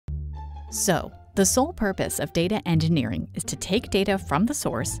So, the sole purpose of data engineering is to take data from the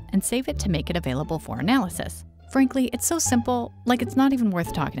source and save it to make it available for analysis. Frankly, it's so simple, like it's not even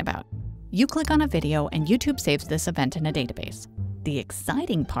worth talking about. You click on a video and YouTube saves this event in a database. The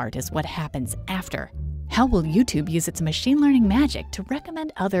exciting part is what happens after. How will YouTube use its machine learning magic to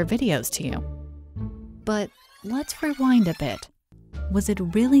recommend other videos to you? But let's rewind a bit. Was it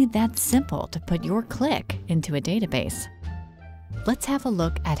really that simple to put your click into a database? Let's have a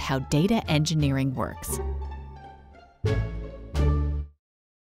look at how data engineering works.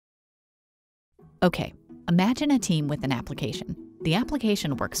 Okay, imagine a team with an application. The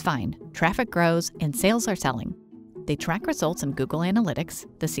application works fine, traffic grows, and sales are selling. They track results in Google Analytics,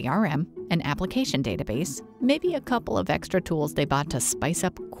 the CRM, an application database, maybe a couple of extra tools they bought to spice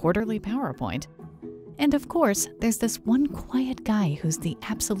up quarterly PowerPoint. And of course, there's this one quiet guy who's the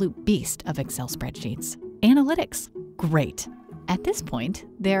absolute beast of Excel spreadsheets. Analytics. Great. At this point,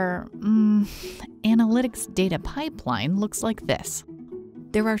 their analytics data pipeline looks like this.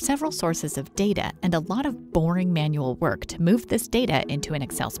 There are several sources of data and a lot of boring manual work to move this data into an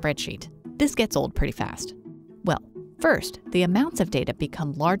Excel spreadsheet. This gets old pretty fast. Well, first, the amounts of data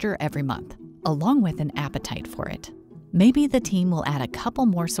become larger every month, along with an appetite for it. Maybe the team will add a couple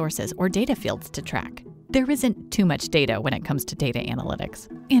more sources or data fields to track. There isn't too much data when it comes to data analytics.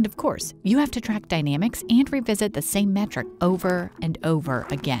 And of course, you have to track dynamics and revisit the same metric over and over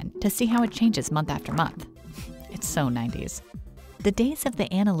again to see how it changes month after month. It's so 90s. The days of the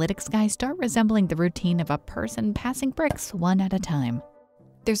analytics guy start resembling the routine of a person passing bricks one at a time.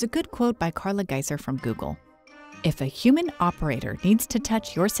 There's a good quote by Carla Geiser from Google. If a human operator needs to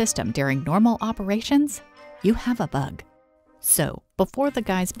touch your system during normal operations, you have a bug. So, before the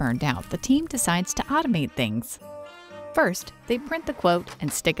guys burned out, the team decides to automate things. First, they print the quote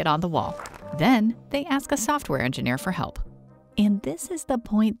and stick it on the wall. Then, they ask a software engineer for help. And this is the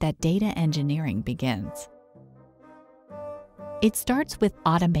point that data engineering begins. It starts with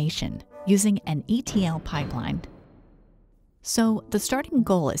automation, using an ETL pipeline. So, the starting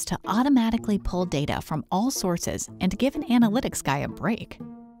goal is to automatically pull data from all sources and give an analytics guy a break.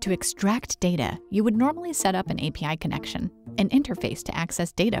 To extract data, you would normally set up an API connection, an interface to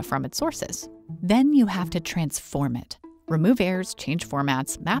access data from its sources. Then you have to transform it. Remove errors, change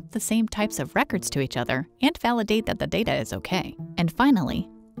formats, map the same types of records to each other, and validate that the data is okay. And finally,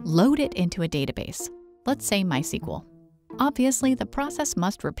 load it into a database. Let's say MySQL. Obviously, the process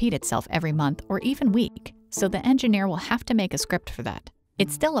must repeat itself every month or even week, so the engineer will have to make a script for that.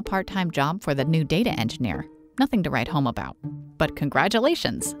 It's still a part-time job for the new data engineer. Nothing to write home about. But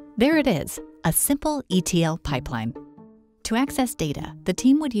congratulations! There it is, a simple ETL pipeline. To access data, the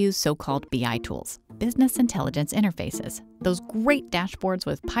team would use so-called BI tools, business intelligence interfaces, those great dashboards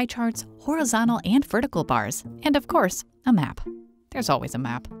with pie charts, horizontal and vertical bars, and of course, a map. There's always a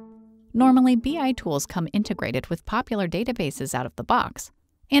map. Normally, BI tools come integrated with popular databases out of the box,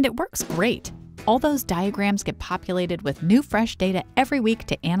 and it works great. All those diagrams get populated with new fresh data every week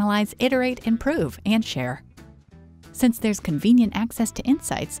to analyze, iterate, improve, and share. Since there's convenient access to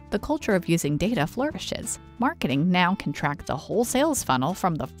insights, the culture of using data flourishes. Marketing now can track the whole sales funnel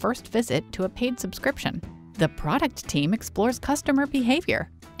from the first visit to a paid subscription. The product team explores customer behavior,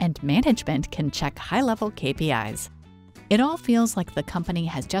 and management can check high-level KPIs. It all feels like the company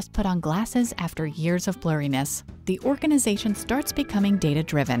has just put on glasses after years of blurriness. The organization starts becoming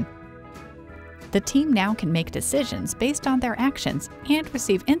data-driven. The team now can make decisions based on their actions and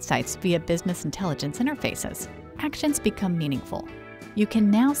receive insights via business intelligence interfaces. Actions become meaningful. You can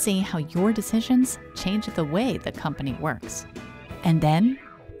now see how your decisions change the way the company works. And then,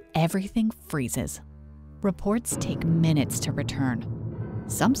 everything freezes. Reports take minutes to return.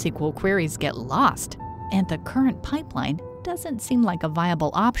 Some SQL queries get lost, and the current pipeline doesn't seem like a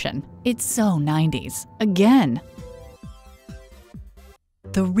viable option. It's so 90s. Again!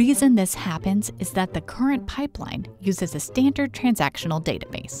 The reason this happens is that the current pipeline uses a standard transactional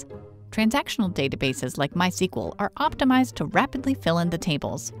database. Transactional databases like MySQL are optimized to rapidly fill in the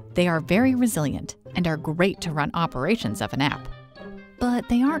tables. They are very resilient and are great to run operations of an app. But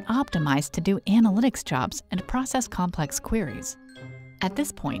they aren't optimized to do analytics jobs and process complex queries. At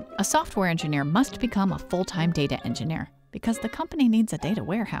this point, a software engineer must become a full-time data engineer because the company needs a data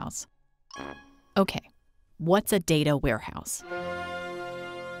warehouse. Okay, what's a data warehouse?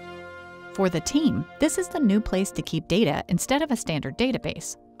 For the team, this is the new place to keep data instead of a standard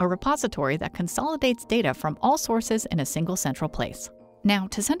database, a repository that consolidates data from all sources in a single central place. Now,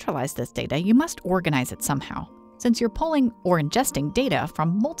 to centralize this data, you must organize it somehow. Since you're pulling or ingesting data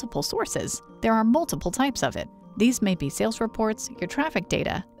from multiple sources, there are multiple types of it. These may be sales reports, your traffic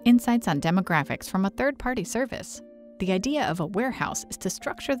data, insights on demographics from a third-party service. The idea of a warehouse is to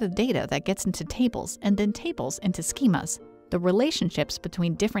structure the data that gets into tables and then tables into schemas, the relationships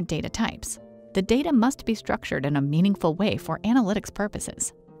between different data types. The data must be structured in a meaningful way for analytics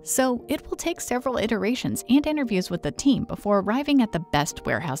purposes. So it will take several iterations and interviews with the team before arriving at the best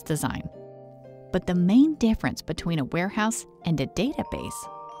warehouse design. But the main difference between a warehouse and a database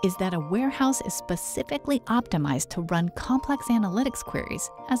is that a warehouse is specifically optimized to run complex analytics queries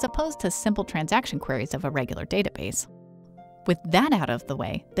as opposed to simple transaction queries of a regular database. With that out of the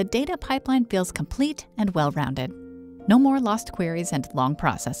way, the data pipeline feels complete and well-rounded. No more lost queries and long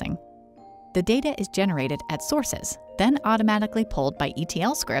processing. The data is generated at sources, then automatically pulled by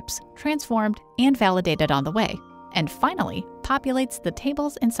ETL scripts, transformed, and validated on the way, and finally populates the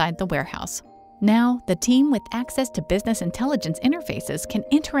tables inside the warehouse. Now, the team with access to business intelligence interfaces can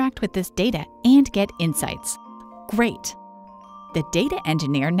interact with this data and get insights. Great! The data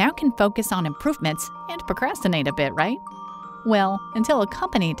engineer now can focus on improvements and procrastinate a bit, right? Well, until a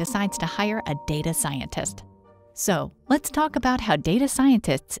company decides to hire a data scientist. So, let's talk about how data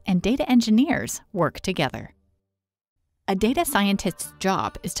scientists and data engineers work together. A data scientist's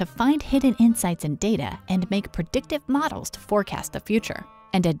job is to find hidden insights in data and make predictive models to forecast the future.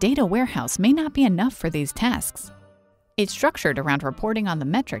 And a data warehouse may not be enough for these tasks. It's structured around reporting on the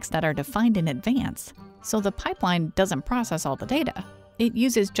metrics that are defined in advance, so the pipeline doesn't process all the data. It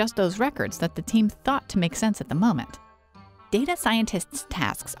uses just those records that the team thought to make sense at the moment. Data scientists'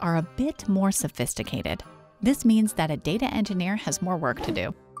 tasks are a bit more sophisticated. This means that a data engineer has more work to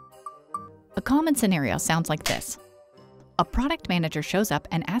do. A common scenario sounds like this. A product manager shows up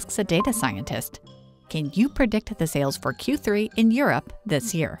and asks a data scientist, "Can you predict the sales for Q3 in Europe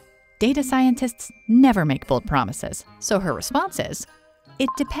this year?" Data scientists never make bold promises, so her response is, "It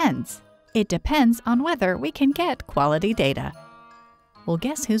depends. It depends on whether we can get quality data." Well,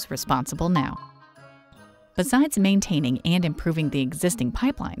 guess who's responsible now? Besides maintaining and improving the existing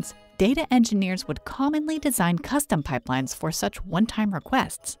pipelines, data engineers would commonly design custom pipelines for such one-time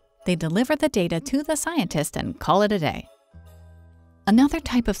requests. They deliver the data to the scientist and call it a day. Another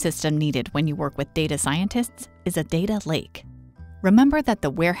type of system needed when you work with data scientists is a data lake. Remember that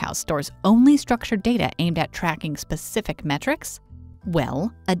the warehouse stores only structured data aimed at tracking specific metrics?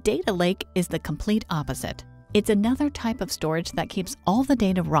 Well, a data lake is the complete opposite. It's another type of storage that keeps all the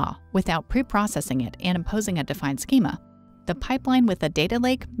data raw without pre-processing it and imposing a defined schema. The pipeline with a data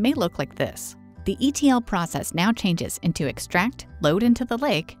lake may look like this. The ETL process now changes into extract, load into the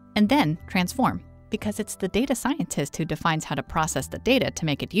lake, and then transform, because it's the data scientist who defines how to process the data to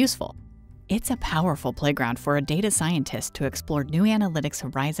make it useful. It's a powerful playground for a data scientist to explore new analytics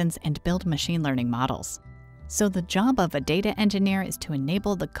horizons and build machine learning models. So the job of a data engineer is to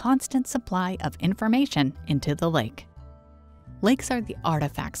enable the constant supply of information into the lake. Lakes are the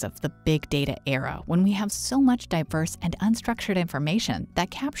artifacts of the big data era when we have so much diverse and unstructured information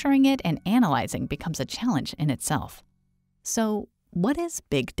that capturing it and analyzing becomes a challenge in itself. So, what is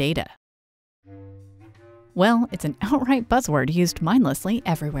big data? Well, it's an outright buzzword used mindlessly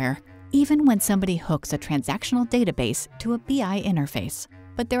everywhere, even when somebody hooks a transactional database to a BI interface.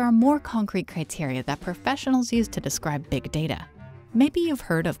 But there are more concrete criteria that professionals use to describe big data. Maybe you've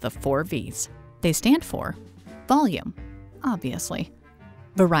heard of the 4 V's. They stand for volume, obviously;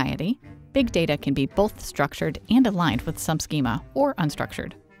 variety, big data can be both structured and aligned with some schema, or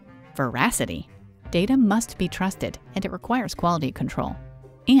unstructured; veracity, data must be trusted and it requires quality control;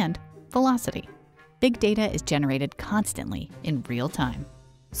 and velocity, big data is generated constantly in real time.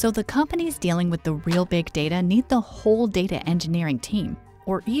 So the companies dealing with the real big data need the whole data engineering team,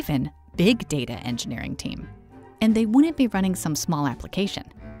 or even big data engineering team. And they wouldn't be running some small application.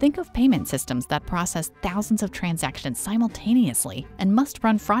 Think of payment systems that process thousands of transactions simultaneously and must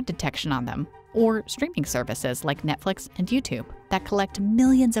run fraud detection on them, or streaming services like Netflix and YouTube that collect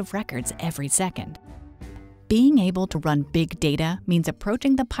millions of records every second. Being able to run big data means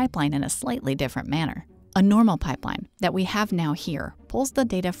approaching the pipeline in a slightly different manner. A normal pipeline that we have now here pulls the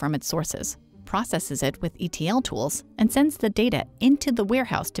data from its sources, processes it with ETL tools, and sends the data into the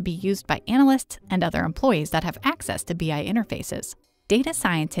warehouse to be used by analysts and other employees that have access to BI interfaces. Data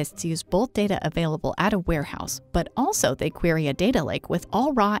scientists use both data available at a warehouse, but also they query a data lake with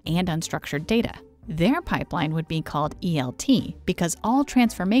all raw and unstructured data. Their pipeline would be called ELT because all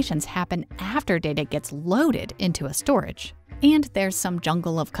transformations happen after data gets loaded into a storage. And there's some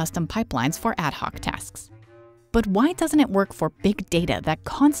jungle of custom pipelines for ad hoc tasks. But why doesn't it work for big data that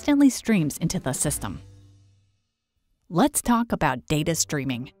constantly streams into the system? Let's talk about data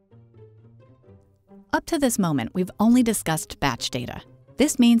streaming. Up to this moment, we've only discussed batch data.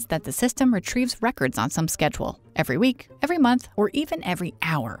 This means that the system retrieves records on some schedule, every week, every month, or even every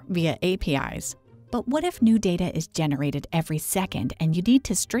hour via APIs. But what if new data is generated every second and you need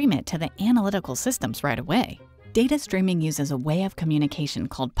to stream it to the analytical systems right away? Data streaming uses a way of communication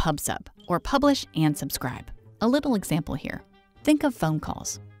called PubSub, or publish and subscribe. A little example here. Think of phone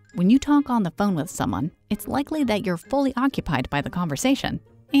calls. When you talk on the phone with someone, it's likely that you're fully occupied by the conversation.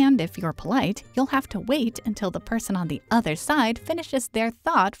 And if you're polite, you'll have to wait until the person on the other side finishes their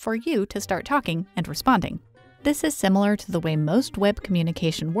thought for you to start talking and responding. This is similar to the way most web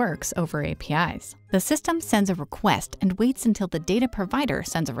communication works over APIs. The system sends a request and waits until the data provider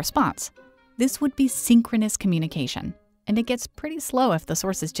sends a response. This would be synchronous communication, and it gets pretty slow if the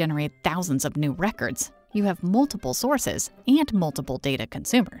sources generate thousands of new records. You have multiple sources and multiple data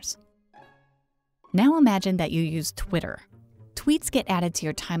consumers. Now imagine that you use Twitter. Tweets get added to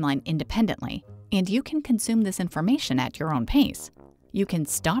your timeline independently, and you can consume this information at your own pace. You can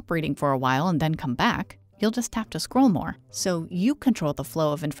stop reading for a while and then come back. You'll just have to scroll more, so you control the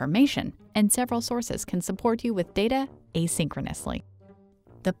flow of information, and several sources can support you with data asynchronously.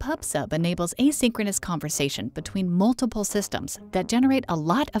 The PubSub enables asynchronous conversation between multiple systems that generate a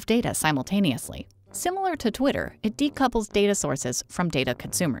lot of data simultaneously. Similar to Twitter, it decouples data sources from data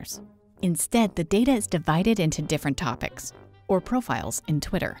consumers. Instead, the data is divided into different topics, or profiles in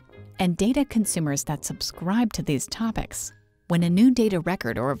Twitter, and data consumers that subscribe to these topics. When a new data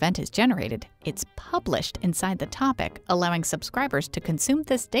record or event is generated, it's published inside the topic, allowing subscribers to consume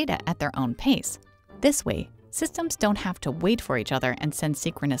this data at their own pace. This way, systems don't have to wait for each other and send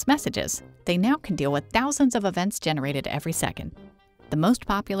synchronous messages. They now can deal with thousands of events generated every second. The most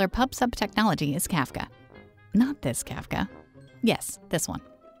popular PubSub technology is Kafka. Not this Kafka. Yes, this one.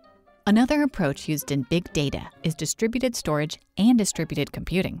 Another approach used in big data is distributed storage and distributed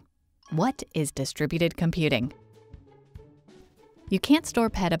computing. What is distributed computing? You can't store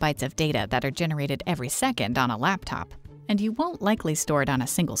petabytes of data that are generated every second on a laptop, and you won't likely store it on a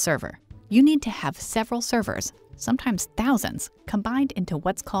single server. You need to have several servers, sometimes thousands, combined into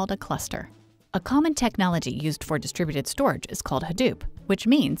what's called a cluster. A common technology used for distributed storage is called Hadoop, which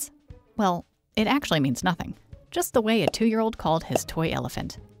means, well, it actually means nothing. Just the way a 2-year-old called his toy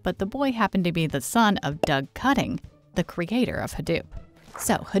elephant. But the boy happened to be the son of Doug Cutting, the creator of Hadoop.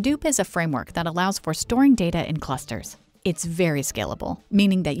 So Hadoop is a framework that allows for storing data in clusters. It's very scalable,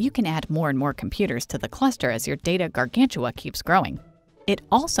 meaning that you can add more and more computers to the cluster as your data gargantua keeps growing. It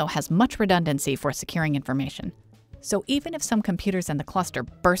also has much redundancy for securing information. So even if some computers in the cluster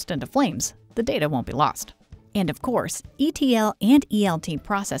burst into flames, the data won't be lost. And of course, ETL and ELT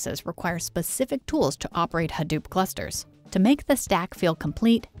processes require specific tools to operate Hadoop clusters. To make the stack feel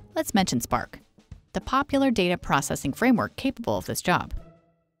complete, let's mention Spark, the popular data processing framework capable of this job.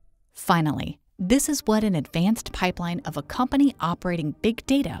 Finally, this is what an advanced pipeline of a company operating big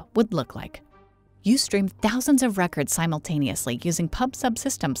data would look like. You stream thousands of records simultaneously using PubSub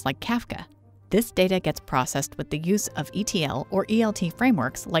systems like Kafka. This data gets processed with the use of ETL or ELT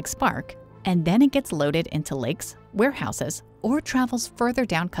frameworks like Spark, and then it gets loaded into lakes, warehouses, or travels further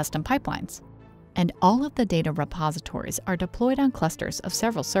down custom pipelines. And all of the data repositories are deployed on clusters of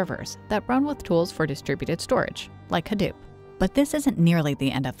several servers that run with tools for distributed storage, like Hadoop. But this isn't nearly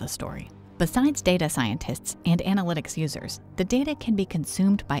the end of the story. Besides data scientists and analytics users, the data can be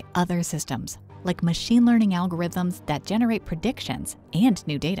consumed by other systems, like machine learning algorithms that generate predictions and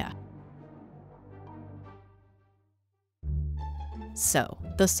new data. So,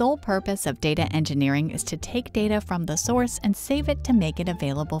 the sole purpose of data engineering is to take data from the source and save it to make it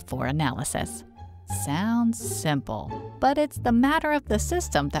available for analysis. Sounds simple, but it's the matter of the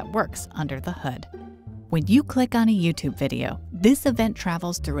system that works under the hood. When you click on a YouTube video, this event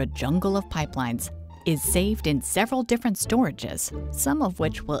travels through a jungle of pipelines, is saved in several different storages, some of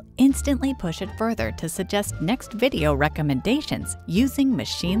which will instantly push it further to suggest next video recommendations using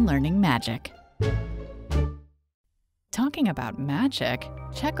machine learning magic. Talking about magic,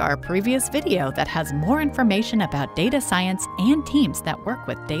 check our previous video that has more information about data science and teams that work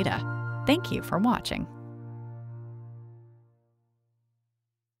with data. Thank you for watching.